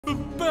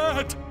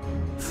Bad!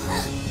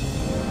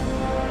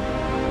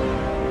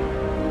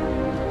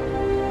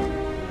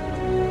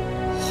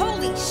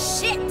 Holy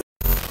shit!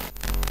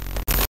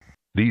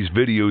 These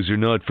videos are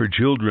not for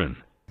children.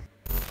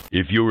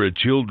 If you're a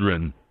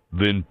children,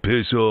 then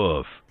piss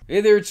off.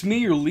 Hey there, it's me,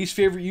 your least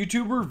favorite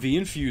YouTuber,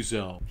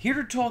 Infuso. Here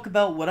to talk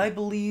about what I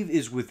believe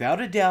is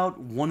without a doubt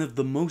one of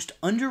the most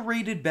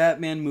underrated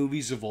Batman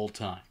movies of all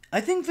time.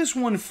 I think this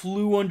one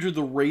flew under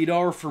the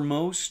radar for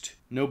most,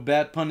 no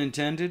bat pun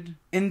intended,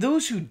 and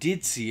those who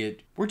did see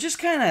it were just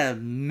kinda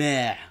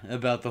meh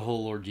about the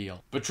whole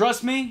ordeal. But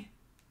trust me,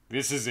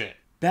 this is it.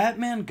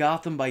 Batman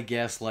Gotham by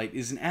Gaslight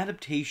is an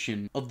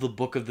adaptation of the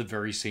book of the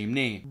very same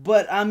name.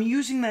 But I'm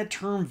using that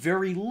term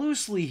very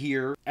loosely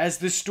here, as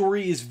the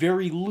story is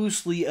very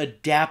loosely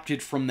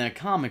adapted from that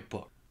comic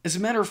book. As a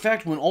matter of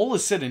fact, when all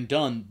is said and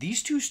done,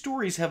 these two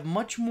stories have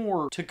much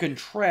more to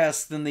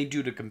contrast than they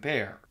do to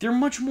compare. They're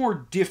much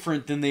more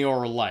different than they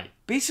are alike.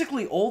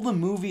 Basically, all the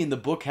movie and the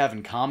book have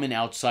in common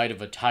outside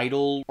of a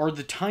title, or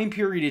the time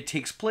period it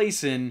takes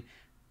place in,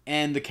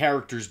 and the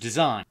character's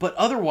design. But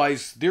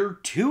otherwise, they're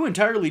two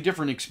entirely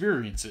different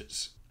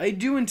experiences. I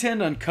do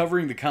intend on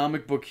covering the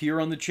comic book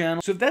here on the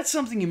channel, so if that's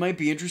something you might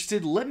be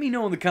interested, let me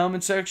know in the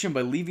comment section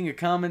by leaving a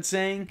comment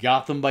saying,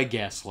 Gotham by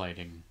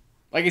Gaslighting.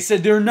 Like I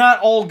said, they're not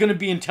all going to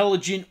be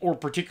intelligent or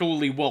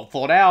particularly well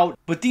thought out,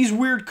 but these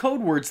weird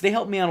code words, they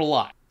help me out a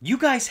lot. You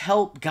guys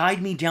help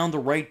guide me down the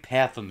right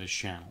path on this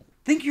channel.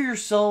 Think of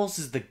yourselves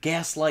as the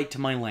gaslight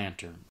to my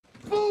lantern.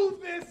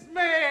 Move this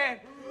man!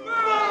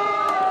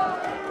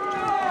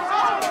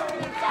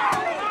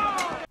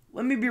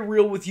 Let me be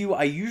real with you,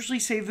 I usually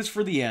save this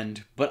for the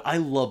end, but I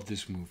love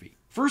this movie.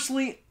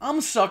 Firstly, I'm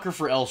a sucker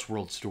for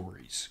elseworld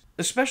stories,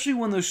 especially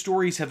when those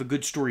stories have a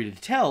good story to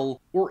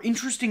tell, or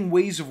interesting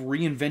ways of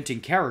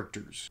reinventing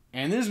characters.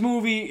 And this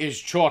movie is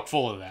chock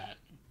full of that.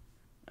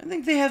 I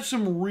think they have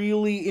some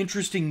really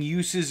interesting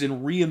uses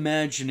and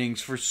reimaginings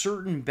for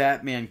certain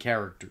Batman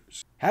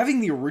characters.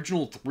 Having the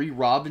original 3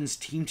 Robins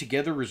team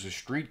together as a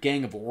street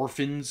gang of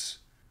orphans,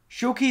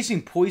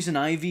 showcasing Poison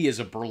Ivy as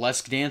a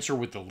burlesque dancer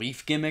with the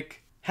leaf gimmick,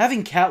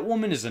 having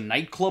Catwoman as a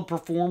nightclub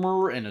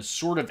performer and a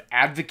sort of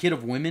advocate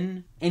of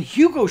women, and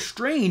Hugo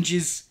Strange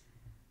is...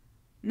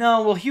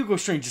 No, well, Hugo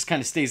Strange just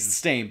kind of stays the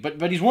same,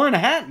 but he's wearing a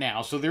hat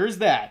now, so there is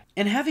that.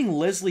 And having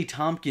Leslie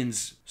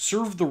Tompkins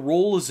serve the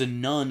role as a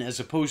nun as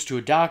opposed to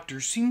a doctor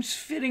seems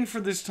fitting for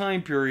this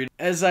time period,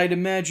 as I'd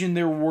imagine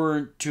there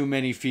weren't too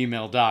many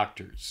female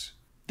doctors.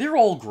 They're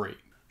all great.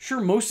 Sure,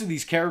 most of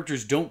these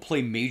characters don't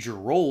play major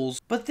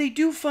roles, but they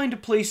do find a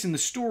place in the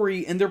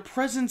story, and their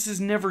presence is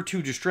never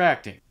too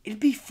distracting. It'd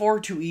be far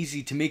too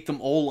easy to make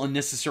them all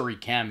unnecessary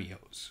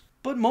cameos.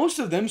 But most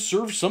of them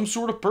serve some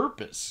sort of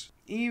purpose,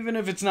 even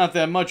if it's not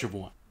that much of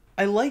one.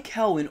 I like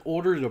how, in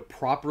order to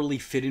properly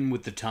fit in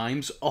with the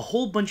times, a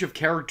whole bunch of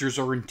characters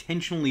are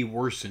intentionally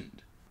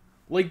worsened.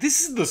 Like,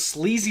 this is the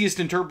sleaziest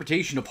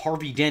interpretation of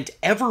Harvey Dent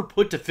ever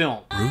put to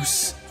film.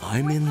 Bruce,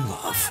 I'm in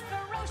love.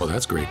 Well,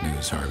 that's great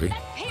news, Harvey.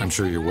 I'm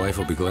sure your wife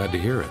will be glad to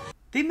hear it.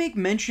 They make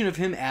mention of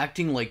him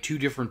acting like 2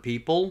 different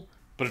people,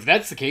 but if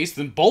that's the case,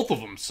 then both of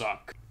them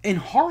suck. And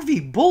Harvey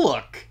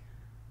Bullock...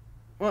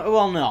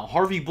 Well, no,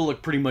 Harvey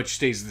Bullock pretty much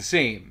stays the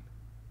same.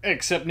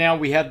 Except now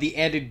we have the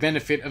added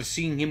benefit of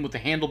seeing him with a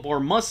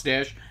handlebar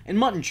mustache and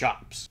mutton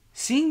chops.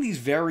 Seeing these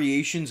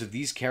variations of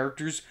these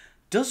characters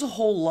does a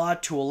whole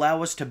lot to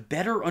allow us to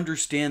better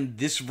understand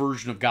this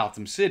version of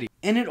Gotham City.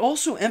 And it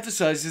also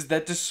emphasizes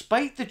that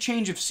despite the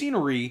change of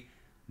scenery,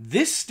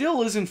 this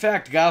still is in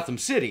fact Gotham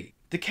City.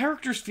 The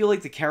characters feel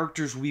like the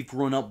characters we've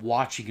grown up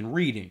watching and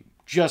reading,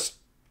 just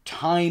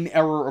time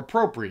error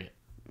appropriate.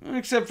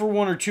 Except for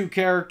 1 or 2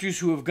 characters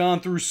who have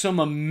gone through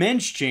some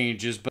immense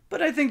changes,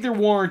 but I think they're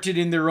warranted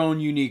in their own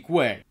unique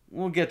way.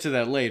 We'll get to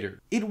that later.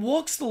 It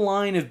walks the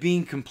line of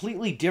being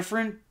completely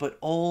different, but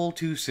all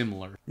too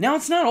similar. Now,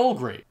 it's not all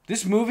great.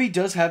 This movie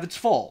does have its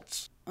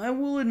faults. I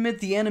will admit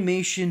the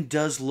animation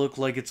does look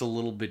like it's a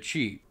little bit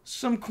cheap.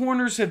 Some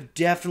corners have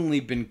definitely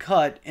been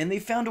cut, and they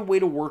found a way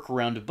to work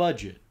around a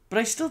budget. But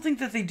I still think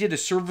that they did a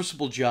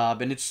serviceable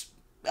job, and it's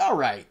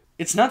alright.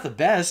 It's not the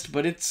best,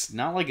 but it's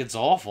not like it's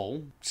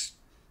awful. It's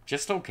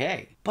just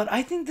okay. But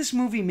I think this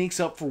movie makes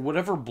up for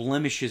whatever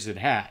blemishes it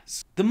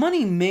has. The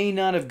money may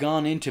not have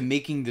gone into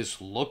making this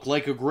look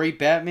like a great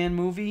Batman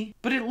movie,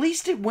 but at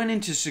least it went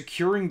into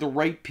securing the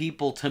right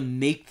people to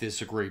make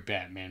this a great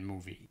Batman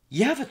movie.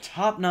 You have a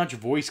top-notch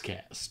voice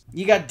cast.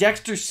 You got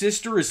Dexter's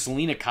sister as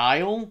Selina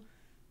Kyle,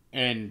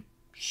 and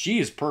she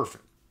is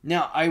perfect.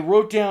 Now, I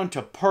wrote down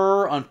to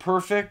purr on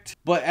perfect,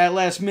 but at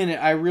last minute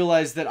I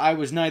realized that I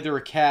was neither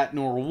a cat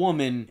nor a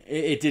woman.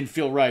 It didn't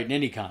feel right in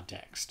any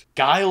context.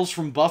 Giles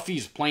from Buffy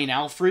is playing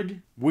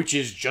Alfred, which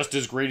is just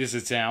as great as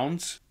it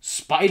sounds.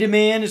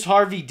 Spider-Man is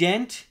Harvey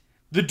Dent.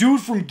 The dude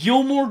from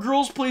Gilmore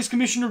Girls plays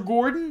Commissioner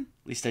Gordon.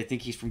 At least I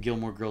think he's from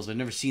Gilmore Girls. I've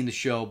never seen the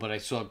show, but I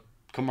saw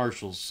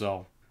commercials,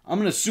 so I'm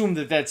gonna assume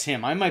that that's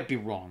him. I might be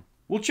wrong.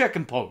 We'll check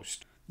in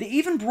post. They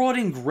even brought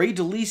in Gray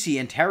DeLisi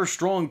and Tara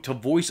Strong to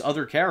voice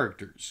other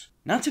characters.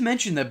 Not to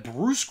mention that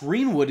Bruce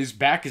Greenwood is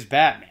back as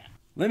Batman.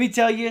 Let me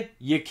tell you,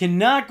 you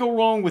cannot go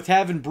wrong with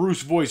having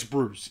Bruce voice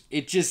Bruce.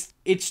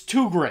 It's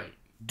too great.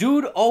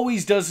 Dude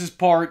always does his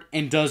part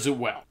and does it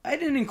well. I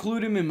didn't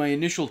include him in my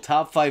initial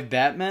top 5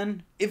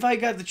 Batman. If I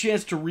got the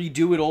chance to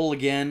redo it all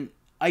again,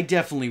 I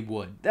definitely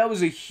would. That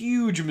was a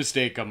huge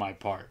mistake on my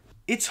part.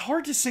 It's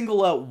hard to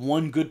single out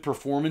one good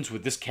performance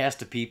with this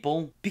cast of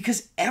people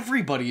because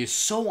everybody is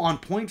so on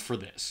point for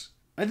this.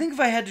 I think if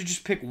I had to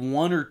just pick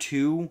one or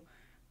two,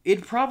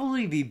 it'd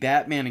probably be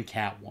Batman and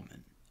Catwoman.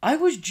 I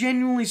was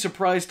genuinely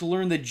surprised to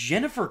learn that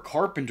Jennifer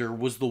Carpenter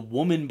was the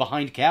woman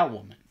behind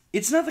Catwoman.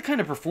 It's not the kind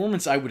of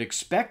performance I would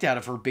expect out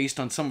of her based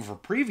on some of her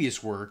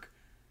previous work,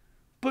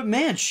 but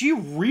man, she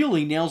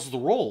really nails the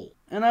role,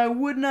 and I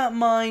would not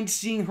mind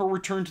seeing her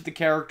return to the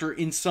character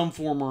in some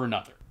form or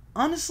another.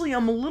 Honestly,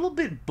 I'm a little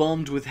bit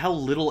bummed with how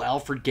little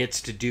Alfred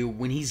gets to do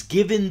when he's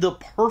given the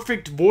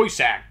perfect voice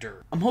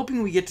actor. I'm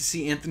hoping we get to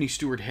see Anthony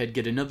Stewart Head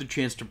get another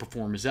chance to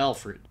perform as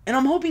Alfred. And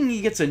I'm hoping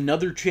he gets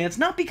another chance,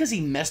 not because he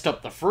messed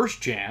up the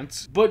first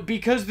chance, but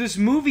because this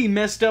movie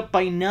messed up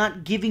by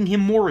not giving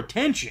him more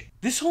attention.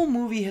 This whole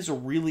movie has a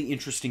really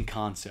interesting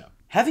concept.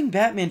 Having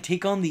Batman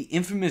take on the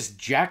infamous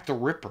Jack the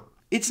Ripper.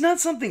 It's not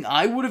something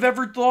I would have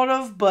ever thought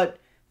of, but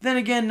then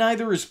again,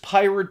 neither is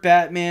Pirate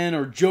Batman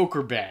or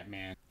Joker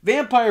Batman.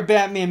 Vampire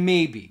Batman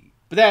maybe,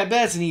 but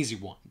that's an easy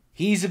one.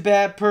 He's a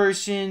bad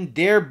person,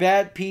 they're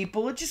bad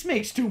people, it just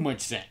makes too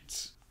much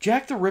sense.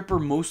 Jack the Ripper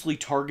mostly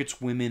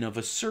targets women of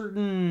a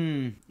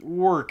certain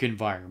work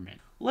environment.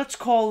 Let's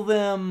call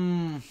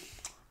them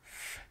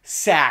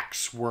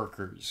sex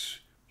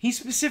workers. He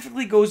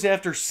specifically goes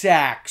after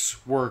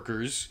sex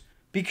workers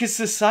because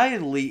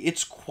societally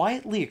it's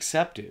quietly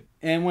accepted.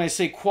 And when I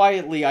say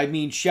quietly, I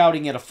mean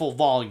shouting at a full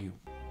volume.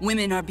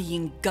 Women are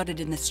being gutted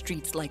in the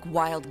streets like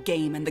wild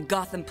game, and the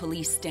Gotham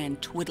police stand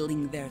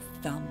twiddling their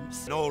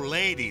thumbs. No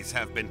ladies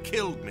have been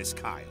killed, Miss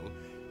Kyle.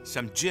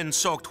 Some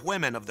gin-soaked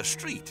women of the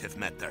street have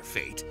met their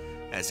fate,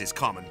 as is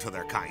common to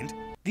their kind.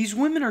 These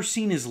women are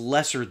seen as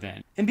lesser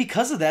than, and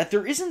because of that,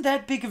 there isn't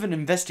that big of an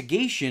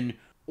investigation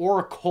or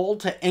a call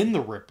to end the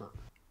Ripper.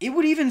 It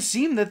would even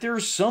seem that there are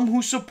some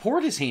who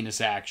support his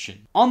heinous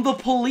action. On the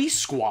police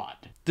squad.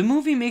 The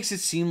movie makes it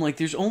seem like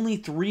there's only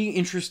 3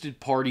 interested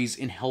parties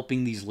in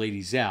helping these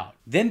ladies out.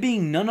 Them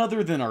being none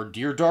other than our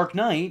dear Dark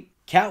Knight,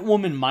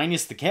 Catwoman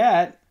minus the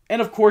cat,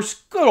 and of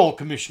course, good old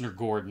Commissioner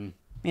Gordon.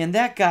 Man,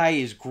 that guy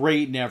is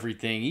great and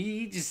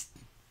everything.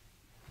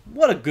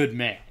 What a good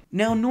man.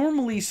 Now,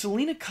 normally,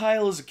 Selina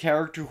Kyle is a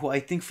character who I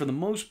think for the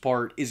most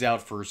part is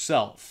out for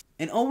herself,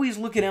 and always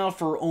looking out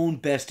for her own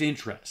best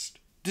interest,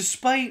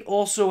 despite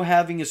also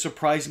having a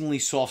surprisingly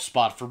soft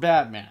spot for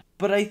Batman.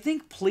 But I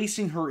think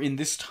placing her in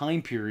this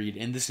time period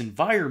and this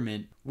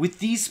environment, with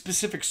these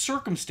specific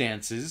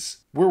circumstances,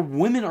 where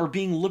women are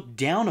being looked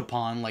down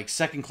upon like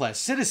second-class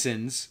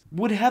citizens,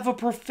 would have a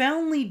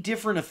profoundly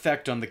different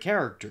effect on the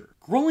character.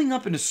 Growing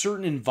up in a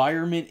certain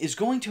environment is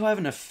going to have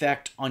an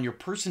effect on your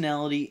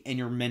personality and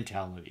your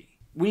mentality.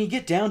 When you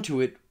get down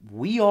to it,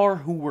 we are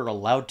who we're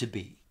allowed to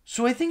be.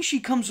 So I think she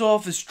comes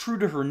off as true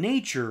to her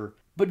nature,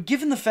 but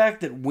given the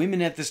fact that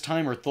women at this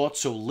time are thought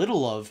so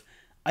little of,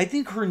 I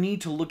think her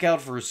need to look out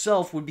for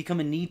herself would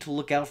become a need to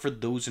look out for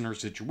those in her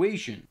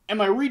situation.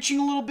 Am I reaching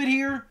a little bit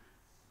here?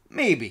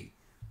 Maybe.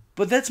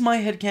 But that's my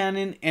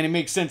headcanon, and it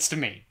makes sense to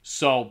me.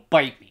 So,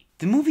 bite me.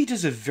 The movie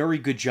does a very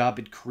good job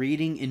at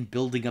creating and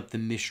building up the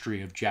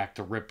mystery of Jack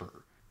the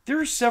Ripper.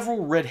 There are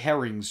several red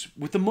herrings,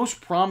 with the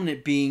most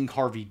prominent being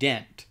Harvey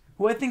Dent,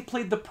 who I think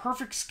played the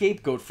perfect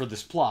scapegoat for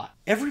this plot.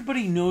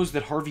 Everybody knows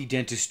that Harvey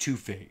Dent is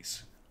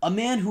Two-Face, a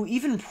man who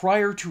even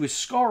prior to his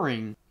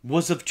scarring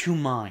was of 2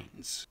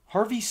 minds.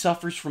 Harvey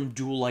suffers from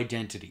dual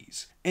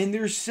identities, and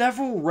there's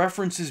several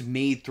references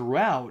made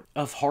throughout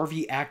of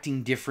Harvey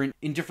acting different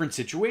in different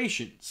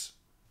situations.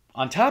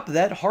 On top of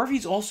that,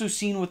 Harvey's also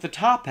seen with the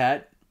top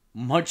hat,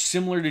 much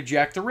similar to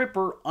Jack the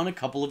Ripper on a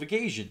couple of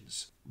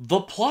occasions.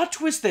 The plot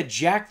twist that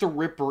Jack the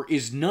Ripper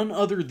is none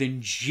other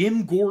than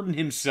Jim Gordon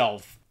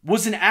himself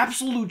was an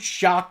absolute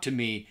shock to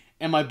me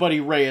and my buddy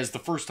Reyes the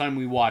first time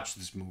we watched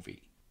this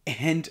movie.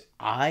 And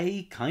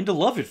I kinda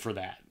love it for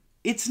that.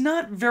 It's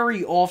not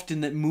very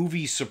often that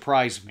movies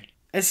surprise me.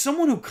 As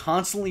someone who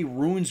constantly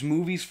ruins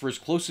movies for his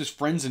closest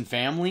friends and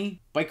family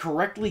by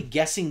correctly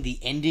guessing the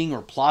ending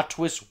or plot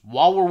twist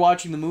while we're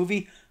watching the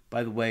movie,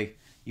 by the way,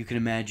 you can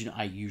imagine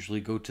I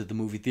usually go to the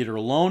movie theater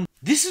alone.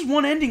 This is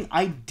one ending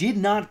I did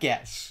not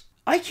guess.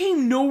 I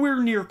came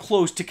nowhere near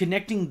close to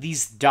connecting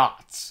these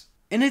dots.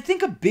 And I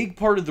think a big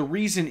part of the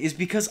reason is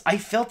because I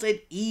felt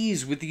at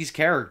ease with these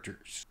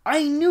characters.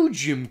 I knew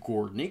Jim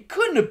Gordon. It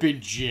couldn't have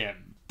been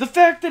Jim. The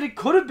fact that it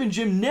could have been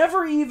Jim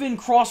never even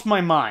crossed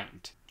my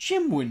mind.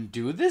 Jim wouldn't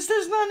do this.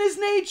 That's not his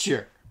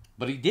nature.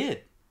 But he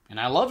did. And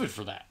I love it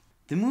for that.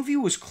 The movie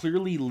was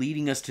clearly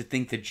leading us to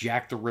think that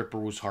Jack the Ripper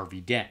was Harvey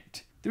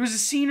Dent. There was a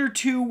scene or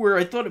two where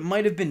I thought it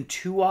might have been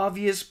too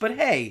obvious, but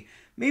hey,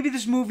 maybe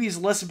this movie is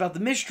less about the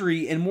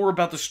mystery and more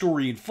about the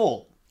story in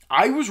full.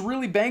 I was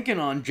really banking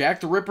on Jack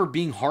the Ripper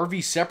being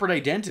Harvey's separate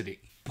identity.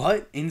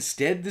 But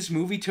instead, this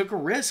movie took a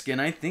risk,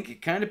 and I think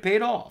it kind of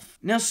paid off.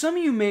 Now, some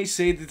of you may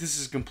say that this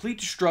is complete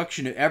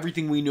destruction of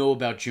everything we know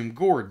about Jim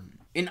Gordon.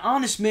 An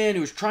honest man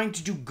who is trying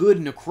to do good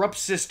in a corrupt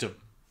system.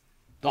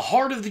 The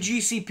heart of the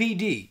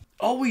GCPD.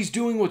 Always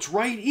doing what's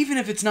right, even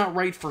if it's not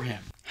right for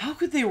him. How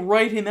could they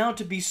write him out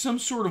to be some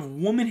sort of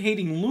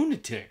woman-hating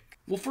lunatic?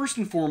 Well, first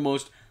and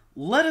foremost,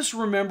 let us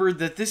remember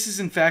that this is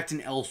in fact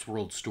an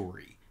elseworld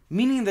story.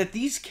 Meaning that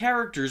these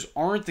characters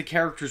aren't the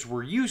characters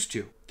we're used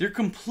to. They're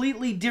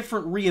completely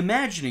different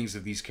reimaginings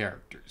of these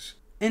characters.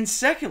 And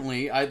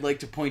secondly, I'd like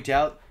to point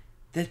out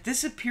that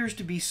this appears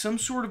to be some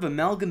sort of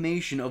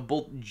amalgamation of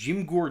both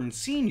Jim Gordon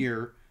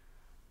Sr.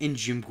 and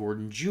Jim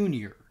Gordon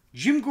Jr.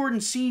 Jim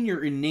Gordon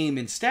Sr. in name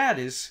and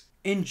status,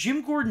 and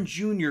Jim Gordon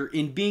Jr.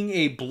 in being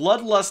a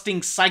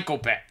bloodlusting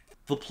psychopath.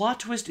 The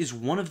plot twist is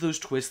one of those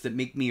twists that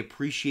make me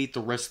appreciate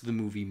the rest of the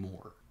movie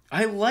more.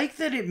 I like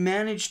that it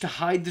managed to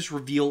hide this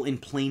reveal in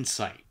plain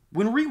sight.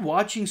 When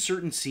rewatching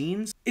certain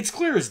scenes, it's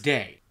clear as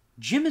day.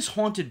 Jim is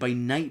haunted by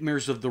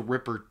nightmares of the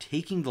Ripper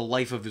taking the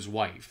life of his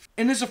wife.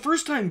 And as a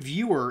first-time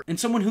viewer and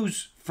someone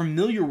who's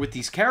familiar with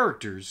these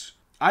characters,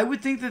 I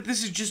would think that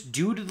this is just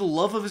due to the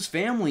love of his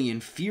family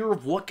and fear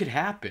of what could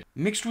happen,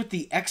 mixed with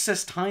the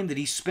excess time that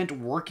he spent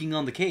working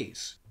on the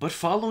case. But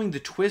following the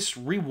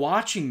twist,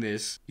 rewatching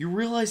this, you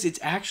realize it's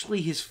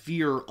actually his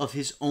fear of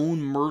his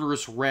own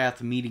murderous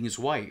wrath meeting his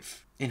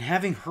wife, and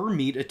having her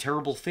meet a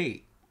terrible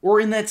fate. Or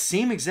in that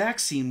same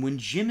exact scene when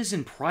Jim is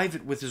in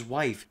private with his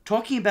wife,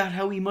 talking about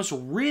how he must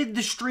rid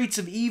the streets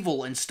of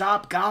evil and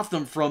stop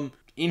Gotham from,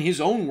 in his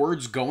own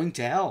words, going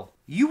to hell.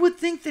 You would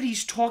think that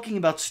he's talking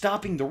about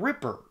stopping the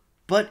Ripper,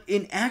 but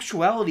in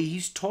actuality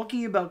he's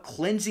talking about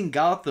cleansing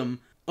Gotham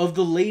of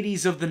the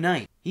ladies of the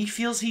night. He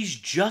feels he's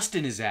just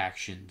in his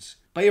actions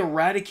by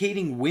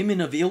eradicating women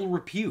of ill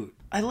repute.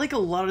 I like a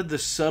lot of the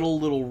subtle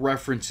little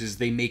references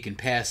they make in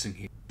passing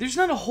here. There's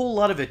not a whole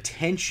lot of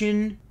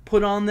attention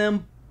put on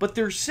them, but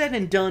they're said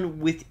and done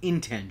with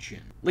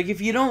intention. Like,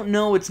 if you don't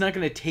know, it's not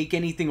going to take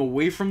anything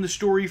away from the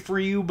story for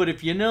you, but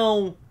if you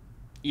know,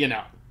 you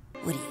know.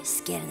 What, are you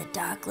scared of the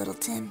dark, little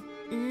Tim?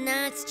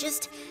 Nah, it's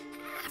just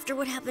after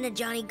what happened to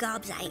Johnny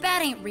Gobbs,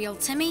 That ain't real,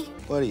 Timmy.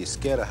 What, are you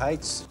scared of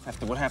heights?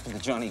 After what happened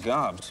to Johnny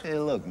Gobbs? Hey,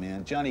 look,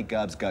 man, Johnny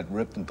Gobbs got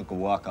ripped and took a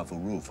walk off a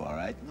roof, all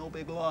right? No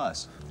big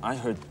loss. I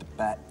heard the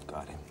bat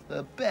got him.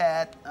 The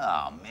bat?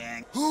 Oh,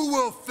 man. Who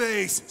will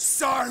face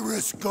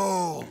Cyrus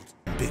Gold?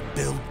 Big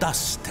Bill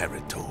Dust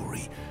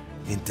territory,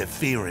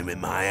 interfering with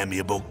my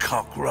amiable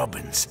cock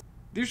Robbins.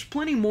 There's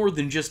plenty more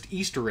than just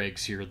Easter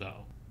eggs here,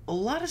 though. A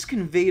lot is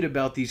conveyed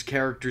about these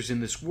characters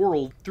in this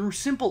world through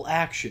simple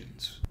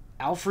actions.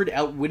 Alfred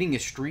outwitting a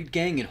street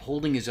gang and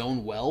holding his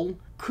own well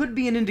could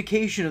be an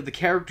indication of the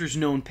character's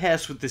known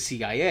past with the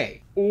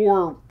CIA,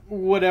 or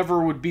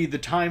whatever would be the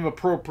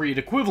time-appropriate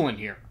equivalent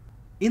here.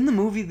 In the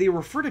movie, they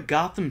refer to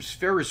Gotham's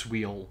Ferris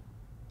wheel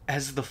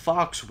as the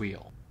Fox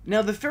Wheel.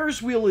 Now, the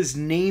Ferris wheel is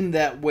named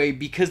that way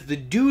because the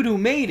dude who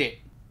made it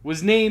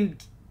was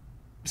named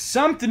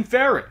something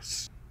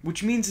Ferris,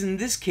 which means in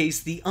this case,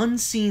 the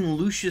unseen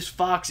Lucius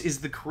Fox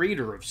is the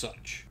creator of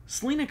such.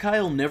 Selina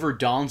Kyle never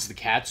dons the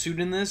catsuit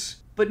in this,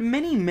 but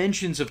many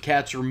mentions of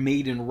cats are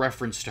made in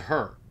reference to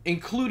her,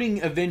 including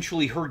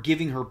eventually her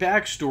giving her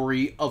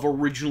backstory of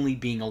originally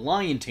being a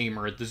lion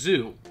tamer at the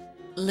zoo.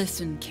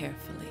 Listen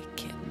carefully,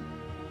 kitten.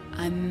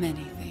 I'm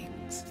many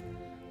things,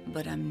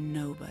 but I'm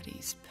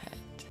nobody's pet.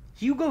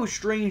 Hugo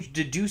Strange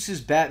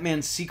deduces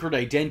Batman's secret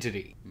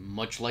identity,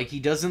 much like he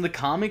does in the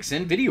comics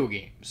and video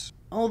games.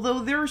 Although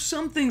there are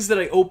some things that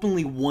I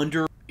openly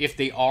wonder if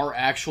they are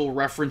actual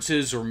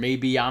references or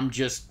maybe I'm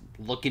just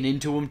looking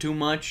into them too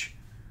much.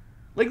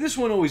 Like, this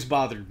one always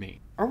bothered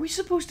me. Are we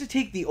supposed to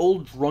take the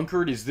old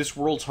drunkard as this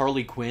world's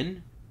Harley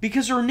Quinn?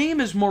 Because her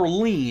name is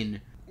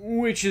Marlene,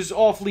 which is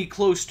awfully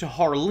close to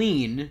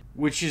Harleen,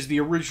 which is the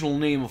original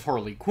name of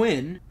Harley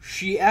Quinn.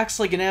 She acts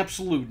like an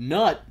absolute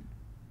nut,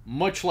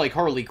 much like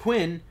Harley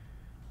Quinn,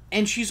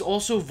 and she's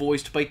also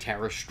voiced by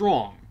Tara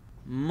Strong,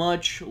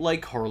 much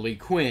like Harley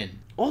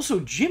Quinn.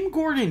 Also, Jim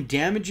Gordon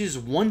damages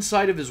one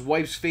side of his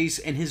wife's face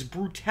and his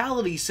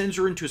brutality sends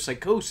her into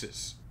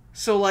psychosis.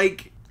 So,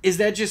 like, is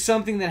that just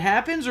something that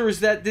happens, or is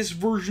that this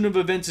version of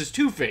events is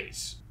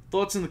Two-Face?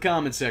 Thoughts in the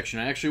comment section,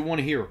 I actually want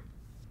to hear them.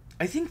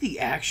 I think the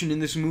action in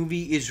this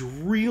movie is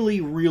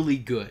really, really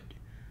good.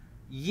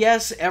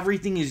 Yes,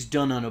 everything is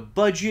done on a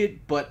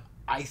budget, but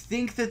I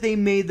think that they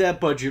made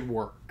that budget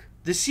work.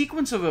 The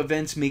sequence of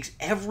events makes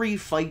every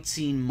fight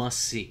scene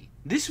must-see.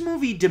 This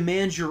movie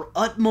demands your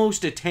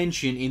utmost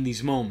attention in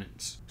these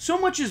moments. So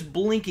much as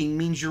blinking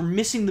means you're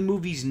missing the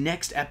movie's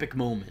next epic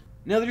moment.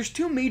 Now, there's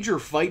two major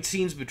fight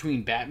scenes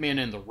between Batman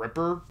and the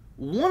Ripper,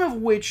 one of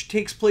which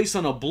takes place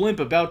on a blimp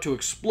about to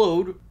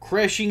explode,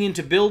 crashing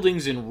into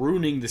buildings and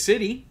ruining the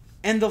city.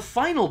 And the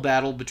final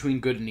battle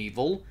between good and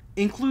evil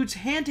includes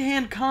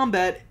hand-to-hand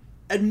combat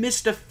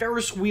amidst a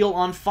Ferris wheel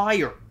on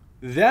fire.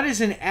 That is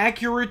an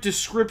accurate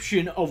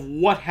description of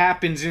what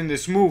happens in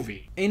this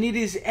movie, and it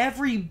is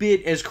every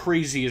bit as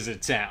crazy as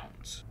it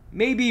sounds.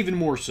 Maybe even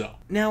more so.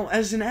 Now,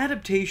 as an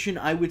adaptation,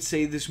 I would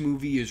say this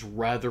movie is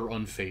rather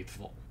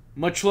unfaithful.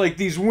 Much like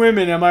these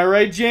women, am I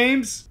right,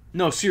 James?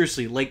 No,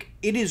 seriously, like,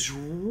 it is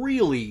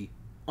really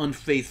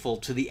unfaithful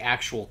to the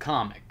actual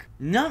comic.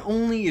 Not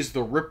only is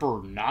the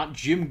Ripper not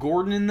Jim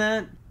Gordon in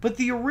that, but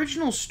the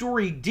original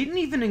story didn't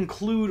even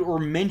include or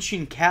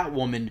mention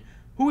Catwoman,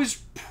 who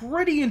is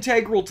pretty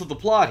integral to the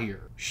plot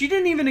here. She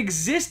didn't even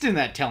exist in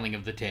that telling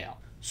of the tale.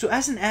 So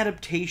as an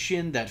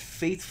adaptation that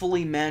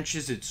faithfully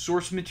matches its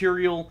source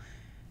material,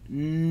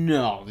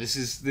 no, this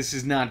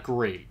is not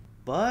great.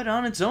 But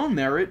on its own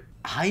merit,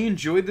 I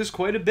enjoyed this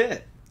quite a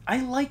bit. I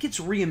like its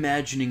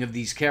reimagining of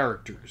these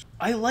characters.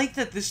 I like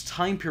that this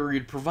time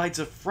period provides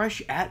a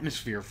fresh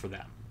atmosphere for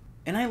them.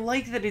 And I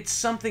like that it's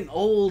something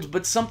old,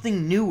 but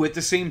something new at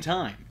the same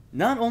time.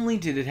 Not only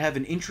did it have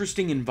an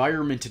interesting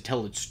environment to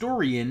tell its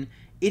story in,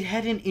 it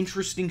had an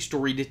interesting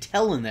story to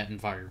tell in that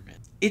environment.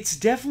 It's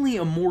definitely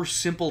a more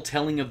simple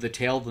telling of the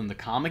tale than the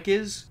comic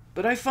is,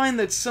 but I find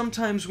that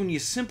sometimes when you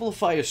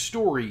simplify a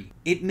story,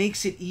 it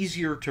makes it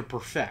easier to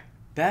perfect.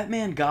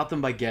 Batman Gotham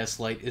by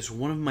Gaslight is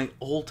one of my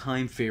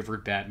all-time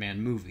favorite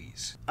Batman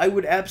movies. I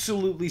would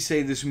absolutely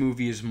say this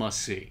movie is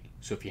must-see,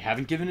 so if you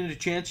haven't given it a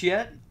chance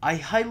yet, I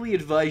highly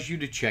advise you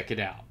to check it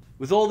out.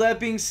 With all that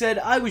being said,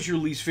 I was your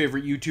least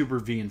favorite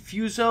YouTuber,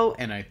 Infuso,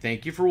 and I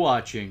thank you for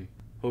watching.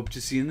 Hope to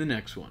see you in the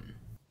next one.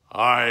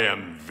 I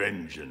am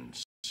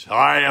vengeance.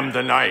 I am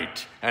the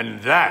night,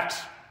 and that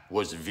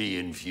was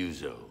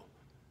Infuso.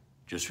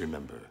 Just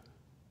remember,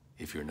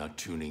 if you're not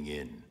tuning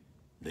in,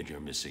 then you're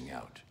missing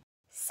out.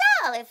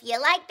 So, if you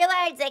like the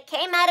words that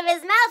came out of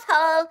his mouth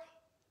hole,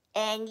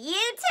 and you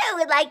too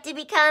would like to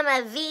become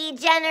a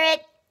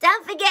V-generate,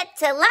 don't forget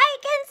to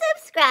like and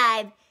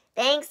subscribe.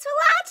 Thanks for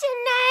watching,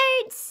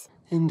 nerds!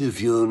 And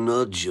if you're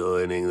not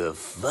joining the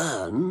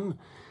fun,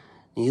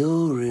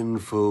 you're in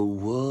for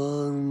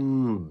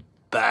one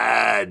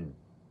bad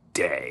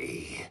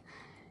day.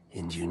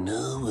 And you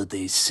know what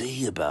they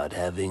say about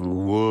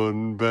having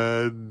one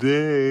bad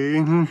day?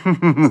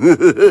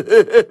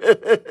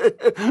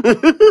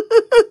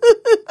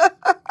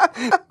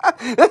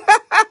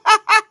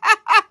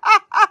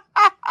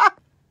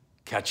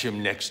 Catch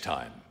him next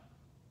time.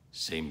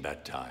 Same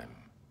bat time.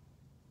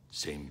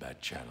 Same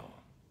bat channel.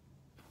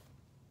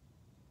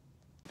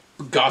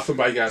 Gotham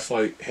by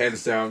Gaslight,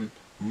 hands down,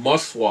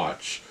 must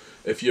watch.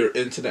 If you're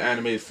into the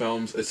animated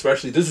films,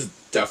 especially, this is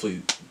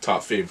definitely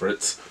top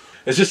favorites.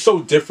 It's just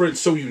so different,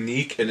 so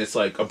unique, and it's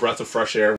like a breath of fresh air.